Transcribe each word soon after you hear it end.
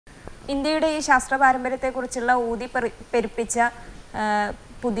ഇന്ത്യയുടെ ഈ ശാസ്ത്ര പാരമ്പര്യത്തെക്കുറിച്ചുള്ള പെരുപ്പിച്ച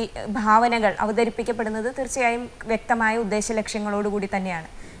പുതിയ ഭാവനകൾ അവതരിപ്പിക്കപ്പെടുന്നത് തീർച്ചയായും വ്യക്തമായ ഉദ്ദേശ ലക്ഷ്യങ്ങളോടുകൂടി തന്നെയാണ്.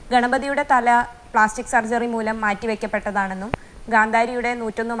 ഗണപതിയുടെ തല പ്ലാസ്റ്റിക് സർജറി മൂലം മാറ്റിവെക്കപ്പെട്ടതാണെന്നും ഗാന്ധാരിയുടെ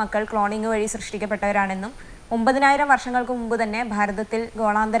 101 മക്കൾ ക്ലോണിംഗ് വഴി സൃഷ്ടിക്കപ്പെട്ടവരാണെന്നും 9000 വർഷങ്ങൾക്ക് മുമ്പ് തന്നെ ഭാരതത്തിൽ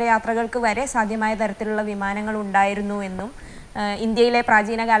ഗോളാന്തര യാത്രകൾക്ക് വരെ സാധ്യമായ തരത്തിലുള്ള വിമാനങ്ങൾ ഉണ്ടായിരുന്നു എന്നും ഇന്ത്യയിലെ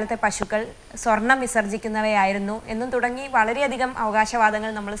പ്രാചീന കാലത്തെ പശുക്കൾ സ്വർണം വിസർജിക്കുന്നവയായിരുന്നു എന്നും തുടങ്ങി വളരെയധികം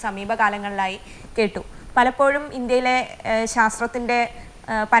അവകാശവാദങ്ങൾ നമ്മൾ സമീപകാലങ്ങളിലായി കേട്ടു. പലപ്പോഴും ഇന്ത്യയിലെ ശാസ്ത്രത്തിൻ്റെ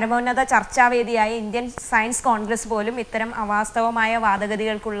പരമോന്നത ചർച്ചാവേദിയായ ഇന്ത്യൻ സയൻസ് കോൺഗ്രസ് പോലും ഇത്തരം അവാസ്തവമായ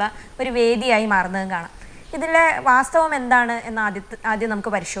വാദഗതികൾക്കുള്ള ഒരു വേദിയായി മാറുന്നതും കാണാം. ഇതിലെ വാസ്തവം എന്താണ് എന്ന് ആദ്യം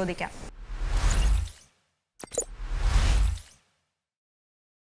നമുക്ക് പരിശോധിക്കാം.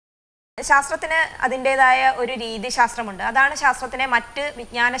 ശാസ്ത്രത്തിന് അതിൻ്റെതായ ഒരു രീതിശാസ്ത്രമുണ്ട്. അതാണ് ശാസ്ത്രത്തിനെ മറ്റ്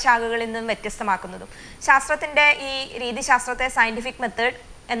വിജ്ഞാന ശാഖകളിൽ നിന്നും വ്യത്യസ്തമാക്കുന്നതും. ശാസ്ത്രത്തിൻ്റെ ഈ രീതിശാസ്ത്രത്തെ സയൻറ്റിഫിക് മെത്തേഡ്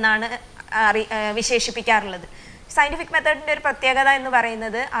എന്നാണ് വിശേഷിപ്പിക്കാറുള്ളത്. സയൻറ്റിഫിക് മെത്തേഡിൻ്റെ ഒരു പ്രത്യേകത എന്ന്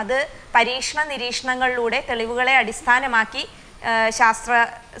പറയുന്നത് അത് പരീക്ഷണ നിരീക്ഷണങ്ങളിലൂടെ തെളിവുകളെ അടിസ്ഥാനമാക്കി ശാസ്ത്ര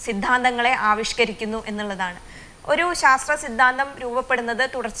സിദ്ധാന്തങ്ങളെ ആവിഷ്കരിക്കുന്നു എന്നുള്ളതാണ്. ഒരു ശാസ്ത്ര സിദ്ധാന്തം രൂപപ്പെടുന്നത്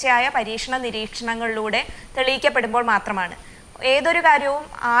തുടർച്ചയായ പരീക്ഷണ നിരീക്ഷണങ്ങളിലൂടെ തെളിയിക്കപ്പെടുമ്പോൾ മാത്രമാണ്. ഏതൊരു കാര്യവും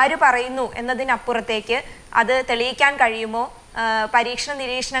ആര് പറയുന്നു എന്നതിനപ്പുറത്തേക്ക് അത് തെളിയിക്കാൻ കഴിയുമോ, പരീക്ഷണ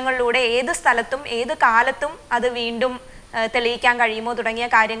നിരീക്ഷണങ്ങളിലൂടെ ഏത് സ്ഥലത്തും ഏത് കാലത്തും അത് വീണ്ടും തെളിയിക്കാൻ കഴിയുമോ തുടങ്ങിയ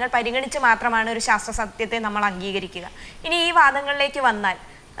കാര്യങ്ങൾ പരിഗണിച്ച് മാത്രമാണ് ഒരു ശാസ്ത്ര സത്യത്തെ നമ്മൾ അംഗീകരിക്കുക. ഇനി ഈ വാദങ്ങളിലേക്ക് വന്നാൽ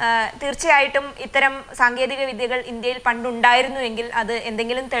തീർച്ചയായിട്ടും ഇത്തരം സാങ്കേതിക വിദ്യകൾ ഇന്ത്യയിൽ പണ്ടുണ്ടായിരുന്നുവെങ്കിൽ അത്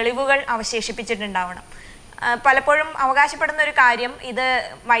എന്തെങ്കിലും തെളിവുകൾ അവശേഷിപ്പിച്ചിട്ടുണ്ടാവണം. പലപ്പോഴും അവകാശപ്പെടുന്ന ഒരു കാര്യം ഇത്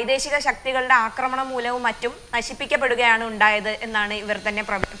വൈദേശിക ശക്തികളുടെ ആക്രമണം മൂലവും മറ്റും നശിപ്പിക്കപ്പെടുകയാണ് ഉണ്ടായത് എന്നാണ് ഇവർ തന്നെ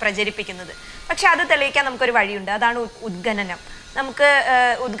പ്രചരിപ്പിക്കുന്നത്. പക്ഷെ അത് തെളിയിക്കാൻ നമുക്കൊരു വഴിയുണ്ട്, അതാണ് ഉദ്ഖനനം. നമുക്ക്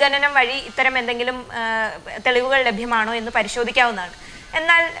ഉദ്ഖനനം വഴി ഇത്തരം എന്തെങ്കിലും തെളിവുകൾ ലഭ്യമാണോ എന്ന് പരിശോധിക്കാവുന്നതാണ്.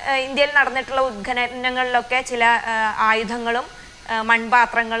 എന്നാൽ ഇന്ത്യയിൽ നടന്നിട്ടുള്ള ഉദ്ഖനനങ്ങളിലൊക്കെ ചില ആയുധങ്ങളും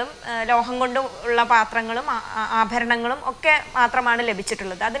മൺപാത്രങ്ങളും ലോഹം കൊണ്ടുള്ള പാത്രങ്ങളും ആഭരണങ്ങളും ഒക്കെ മാത്രമാണ്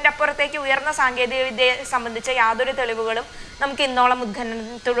ലഭിച്ചിട്ടുള്ളത്. അതിൻ്റെ അപ്പുറത്തേക്ക് ഉയർന്ന സാങ്കേതിക വിദ്യയെ സംബന്ധിച്ച യാതൊരു തെളിവുകളും നമുക്ക് ഇന്നോളം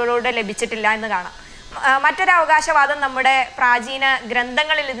ഉദ്ഖനനത്തിലൂടെ ലഭിച്ചിട്ടില്ല എന്ന് കാണാം. മറ്റൊരു അവകാശവാദം നമ്മുടെ പ്രാചീന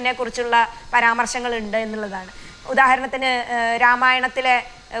ഗ്രന്ഥങ്ങളിൽ ഇതിനെക്കുറിച്ചുള്ള പരാമർശങ്ങളുണ്ട് എന്നുള്ളതാണ്. ഉദാഹരണത്തിന് രാമായണത്തിലെ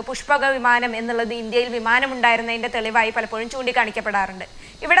പുഷ്പക വിമാനം എന്നുള്ളത് ഇന്ത്യയിൽ വിമാനമുണ്ടായിരുന്നതിൻ്റെ തെളിവായി പലപ്പോഴും ചൂണ്ടിക്കാണിക്കപ്പെടാറുണ്ട്.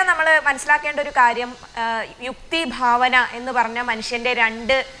 ഇവിടെ നമ്മൾ മനസ്സിലാക്കേണ്ട ഒരു കാര്യം യുക്തി ഭാവന എന്ന് പറഞ്ഞ മനുഷ്യൻ്റെ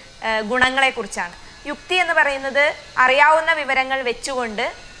 2 ഗുണങ്ങളെക്കുറിച്ചാണ്. യുക്തി എന്ന് പറയുന്നത് അറിയാവുന്ന വിവരങ്ങൾ വെച്ചുകൊണ്ട്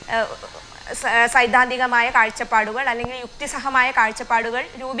സൈദ്ധാന്തികമായ കാഴ്ചപ്പാടുകൾ അല്ലെങ്കിൽ യുക്തിസഹമായ കാഴ്ചപ്പാടുകൾ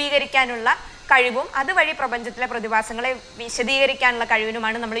രൂപീകരിക്കാനുള്ള കഴിവും അതുവഴി പ്രപഞ്ചത്തിലെ പ്രതിഭാസങ്ങളെ വിശദീകരിക്കാനുള്ള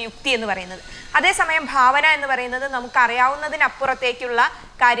കഴിവിനുമാണ് നമ്മൾ യുക്തി എന്ന് പറയുന്നത്. അതേസമയം ഭാവന എന്ന് പറയുന്നത് നമുക്കറിയാവുന്നതിനപ്പുറത്തേക്കുള്ള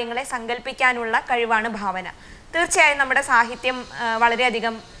കാര്യങ്ങളെ സങ്കല്പിക്കാനുള്ള കഴിവാണ് ഭാവന. തീർച്ചയായും നമ്മുടെ സാഹിത്യം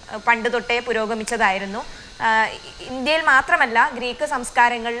വളരെയധികം പണ്ട് തൊട്ടേ പുരോഗമിച്ചതായിരുന്നു. ഇന്ത്യയിൽ മാത്രമല്ല ഗ്രീക്ക്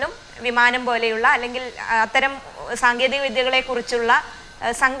സംസ്കാരങ്ങളിലും വിമാനം പോലെയുള്ള അല്ലെങ്കിൽ അത്തരം സാങ്കേതിക വിദ്യകളെക്കുറിച്ചുള്ള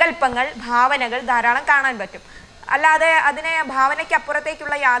സങ്കല്പങ്ങൾ ഭാവനകൾ ധാരാളം കാണാൻ പറ്റും. അല്ലാതെ അതിനെ ഭാവനയ്ക്ക്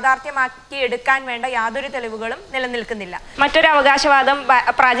അപ്പുറത്തേക്കുള്ള യാഥാർത്ഥ്യമാക്കി എടുക്കാൻ വേണ്ട യാതൊരു തെളിവുകളും നിലനിൽക്കുന്നില്ല. മറ്റൊരു അവകാശവാദം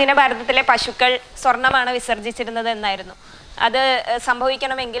പ്രാചീന ഭാരതത്തിലെ പശുക്കൾ സ്വർണ്ണമാണ് വിസർജിച്ചിരുന്നത് എന്നായിരുന്നു. അത്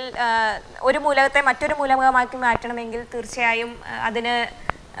സംഭവിക്കണമെങ്കിൽ ഒരു മൂലകത്തെ മറ്റൊരു മൂലകമാക്കി മാറ്റണമെങ്കിൽ തീർച്ചയായും അതിന്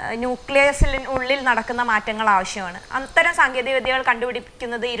ന്യൂക്ലിയസിനുള്ളിൽ നടക്കുന്ന മാറ്റങ്ങൾ ആവശ്യമാണ്. അത്തരം സാങ്കേതിക വിദ്യകൾ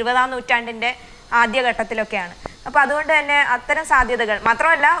കണ്ടുപിടിക്കുന്നത് 20-ാം നൂറ്റാണ്ടിൻ്റെ ആദ്യഘട്ടത്തിലൊക്കെയാണ്. അപ്പോൾ അതുകൊണ്ട് തന്നെ അത്തരം സാധ്യതകൾ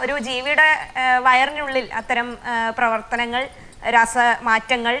മാത്രമല്ല, ഒരു ജീവിയുടെ വയറിനുള്ളിൽ അത്തരം പ്രവർത്തനങ്ങൾ,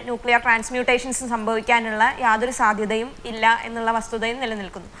 രാസമാറ്റങ്ങൾ, ന്യൂക്ലിയർ ട്രാൻസ്മ്യൂട്ടേഷൻസ് സംഭവിക്കാനുള്ള യാതൊരു സാധ്യതയും ഇല്ല എന്നുള്ള വസ്തുതയും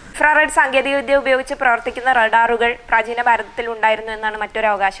നിലനിൽക്കുന്നു. ഇൻഫ്രാറെഡ് സാങ്കേതികവിദ്യ ഉപയോഗിച്ച് പ്രവർത്തിക്കുന്ന റഡാറുകൾ പ്രാചീന ഭാരതത്തിൽ ഉണ്ടായിരുന്നു എന്നാണ് മറ്റൊരു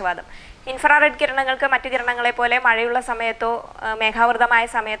അവകാശവാദം. ഇൻഫ്രാറെഡ് കിരണങ്ങൾക്ക് മറ്റു കിരണങ്ങളെ പോലെ മഴയുള്ള സമയത്തോ മേഘാവൃതമായ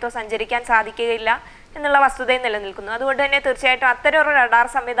സമയത്തോ സഞ്ചരിക്കാൻ സാധിക്കുകയില്ല എന്നുള്ള വസ്തുതയും നിലനിൽക്കുന്നു. അതുകൊണ്ട് തന്നെ തീർച്ചയായിട്ടും അത്തരം ഒരു റഡാർ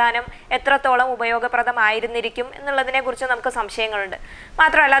സംവിധാനം എത്രത്തോളം ഉപയോഗപ്രദമായിരുന്നിരിക്കും എന്നുള്ളതിനെക്കുറിച്ച് നമുക്ക് സംശയങ്ങളുണ്ട്.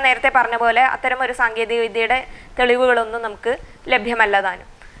 മാത്രമല്ല, നേരത്തെ പറഞ്ഞ പോലെ അത്തരം ഒരു സാങ്കേതിക വിദ്യയുടെ തെളിവുകളൊന്നും നമുക്ക് ലഭ്യമല്ലതാനും.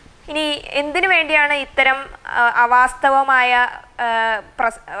 ഇനി എന്തിനു വേണ്ടിയാണ് ഇത്തരം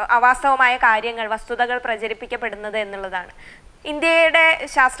അവാസ്തവമായ കാര്യങ്ങൾ, വസ്തുതകൾ പ്രചരിപ്പിക്കപ്പെടുന്നത് എന്നുള്ളതാണ്. ഇന്ത്യയുടെ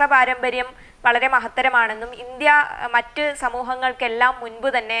ശാസ്ത്ര പാരമ്പര്യം വളരെ മഹത്തരമാണെന്നും ഇന്ത്യ മറ്റ് സമൂഹങ്ങൾക്കെല്ലാം മുൻപ്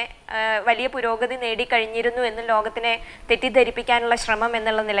തന്നെ വലിയ പുരോഗതി നേടിക്കഴിഞ്ഞിരുന്നു എന്നും ലോകത്തിനെ തെറ്റിദ്ധരിപ്പിക്കാനുള്ള ശ്രമം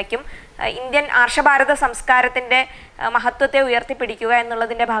എന്നുള്ള നിലയ്ക്കും ഇന്ത്യൻ ആർഷഭാരത സംസ്കാരത്തിൻ്റെ മഹത്വത്തെ ഉയർത്തിപ്പിടിക്കുക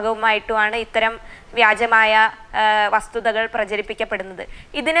എന്നുള്ളതിൻ്റെ ഭാഗമായിട്ടുമാണ് ഇത്തരം വ്യാജമായ വസ്തുതകൾ പ്രചരിപ്പിക്കപ്പെടുന്നത്.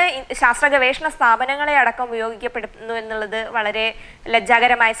 ഇതിന് ശാസ്ത്ര ഗവേഷണ സ്ഥാപനങ്ങളെ അടക്കം ഉപയോഗിക്കപ്പെടുന്നു എന്നുള്ളത് വളരെ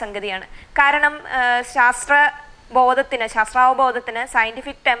ലജ്ജാകരമായ സംഗതിയാണ്. കാരണം ശാസ്ത്ര ബോധത്തിന് ശാസ്ത്രാവബോധത്തിന്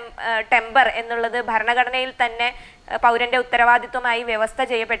സയൻറ്റിഫിക് ടെമ്പർ എന്നുള്ളത് ഭരണഘടനയിൽ തന്നെ പൗരൻ്റെ ഉത്തരവാദിത്വമായി വ്യവസ്ഥ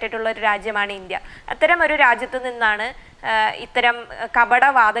ചെയ്യപ്പെട്ടിട്ടുള്ള ഒരു രാജ്യമാണ് ഇന്ത്യ. അത്തരം ഒരു രാജ്യത്തു നിന്നാണ് ഇത്തരം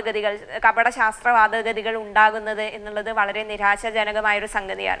കപട ശാസ്ത്രവാദഗതികൾ ഉണ്ടാകുന്നത് എന്നുള്ളത് വളരെ നിരാശാജനകമായൊരു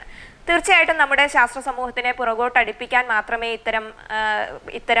സംഗതിയാണ്. തീർച്ചയായിട്ടും നമ്മുടെ ശാസ്ത്ര സമൂഹത്തിനെ പുറകോട്ടടിപ്പിക്കാൻ മാത്രമേ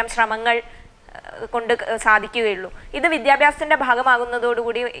ഇത്തരം ശ്രമങ്ങൾ കൊണ്ട് സാധിക്കുകയുള്ളൂ. ഇത് വിദ്യാഭ്യാസത്തിൻ്റെ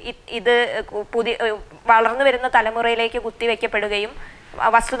ഭാഗമാകുന്നതോടുകൂടി ഇത് വളർന്നു വരുന്ന തലമുറയിലേക്ക് കുത്തിവെക്കപ്പെടുകയും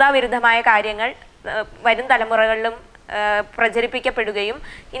വസ്തുതാവിരുദ്ധമായ കാര്യങ്ങൾ വരും തലമുറകളിലും പ്രചരിപ്പിക്കപ്പെടുകയും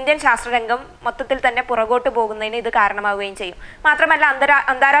ഇന്ത്യൻ ശാസ്ത്രരംഗം മൊത്തത്തിൽ തന്നെ പുറകോട്ട് പോകുന്നതിന് ഇത് കാരണമാവുകയും ചെയ്യും. മാത്രമല്ല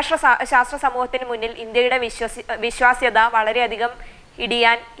അന്താരാഷ്ട്ര ശാസ്ത്ര സമൂഹത്തിന് മുന്നിൽ ഇന്ത്യയുടെ വിശ്വാസ്യത വളരെയധികം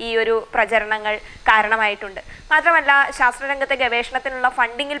ഇടിയാൻ ഈ ഒരു പ്രചരണങ്ങൾ കാരണമായിട്ടുണ്ട്. മാത്രമല്ല ശാസ്ത്രരംഗത്തെ ഗവേഷണത്തിനുള്ള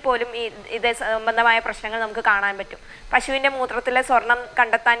ഫണ്ടിങ്ങിൽ പോലും ഇതേ സംബന്ധമായ പ്രശ്നങ്ങൾ നമുക്ക് കാണാൻ പറ്റും. പശുവിൻ്റെ മൂത്രത്തിലെ സ്വർണം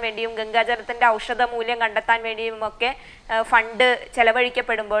കണ്ടെത്താൻ വേണ്ടിയും ഗംഗാജലത്തിൻ്റെ ഔഷധ മൂല്യം കണ്ടെത്താൻ വേണ്ടിയുമൊക്കെ ഫണ്ട്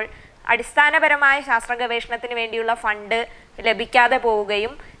ചെലവഴിക്കപ്പെടുമ്പോൾ അടിസ്ഥാനപരമായ ശാസ്ത്ര ഗവേഷണത്തിന് വേണ്ടിയുള്ള ഫണ്ട് ലഭിക്കാതെ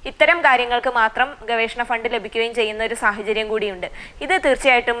പോവുകയും ഇത്തരം കാര്യങ്ങൾക്ക് മാത്രം ഗവേഷണ ഫണ്ട് ലഭിക്കുകയും ചെയ്യുന്ന ഒരു സാഹചര്യം കൂടിയുണ്ട്. ഇത്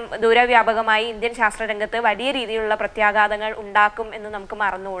തീർച്ചയായിട്ടും ദൂരവ്യാപകമായി ഇന്ത്യൻ ശാസ്ത്രരംഗത്ത് വലിയ രീതിയിലുള്ള പ്രത്യാഘാതങ്ങൾ ഉണ്ടാക്കും എന്ന് നമുക്ക്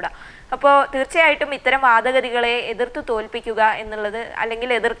മറന്നുകൂടാ. അപ്പോൾ തീർച്ചയായിട്ടും ഇത്തരം വാദഗതികളെ എതിർത്ത് തോൽപ്പിക്കുക എന്നുള്ളത്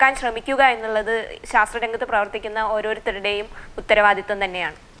അല്ലെങ്കിൽ എതിർക്കാൻ ശ്രമിക്കുക എന്നുള്ളത് ശാസ്ത്രരംഗത്ത് പ്രവർത്തിക്കുന്ന ഓരോരുത്തരുടെയും ഉത്തരവാദിത്വം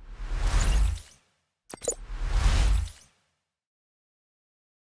തന്നെയാണ്.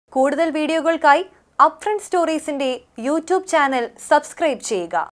 കൂടുതൽ വീഡിയോകൾക്കായി അപ്ഫ്രണ്ട് സ്റ്റോറീസിന്റെ യൂട്യൂബ് ചാനൽ സബ്സ്ക്രൈബ് ചെയ്യുക.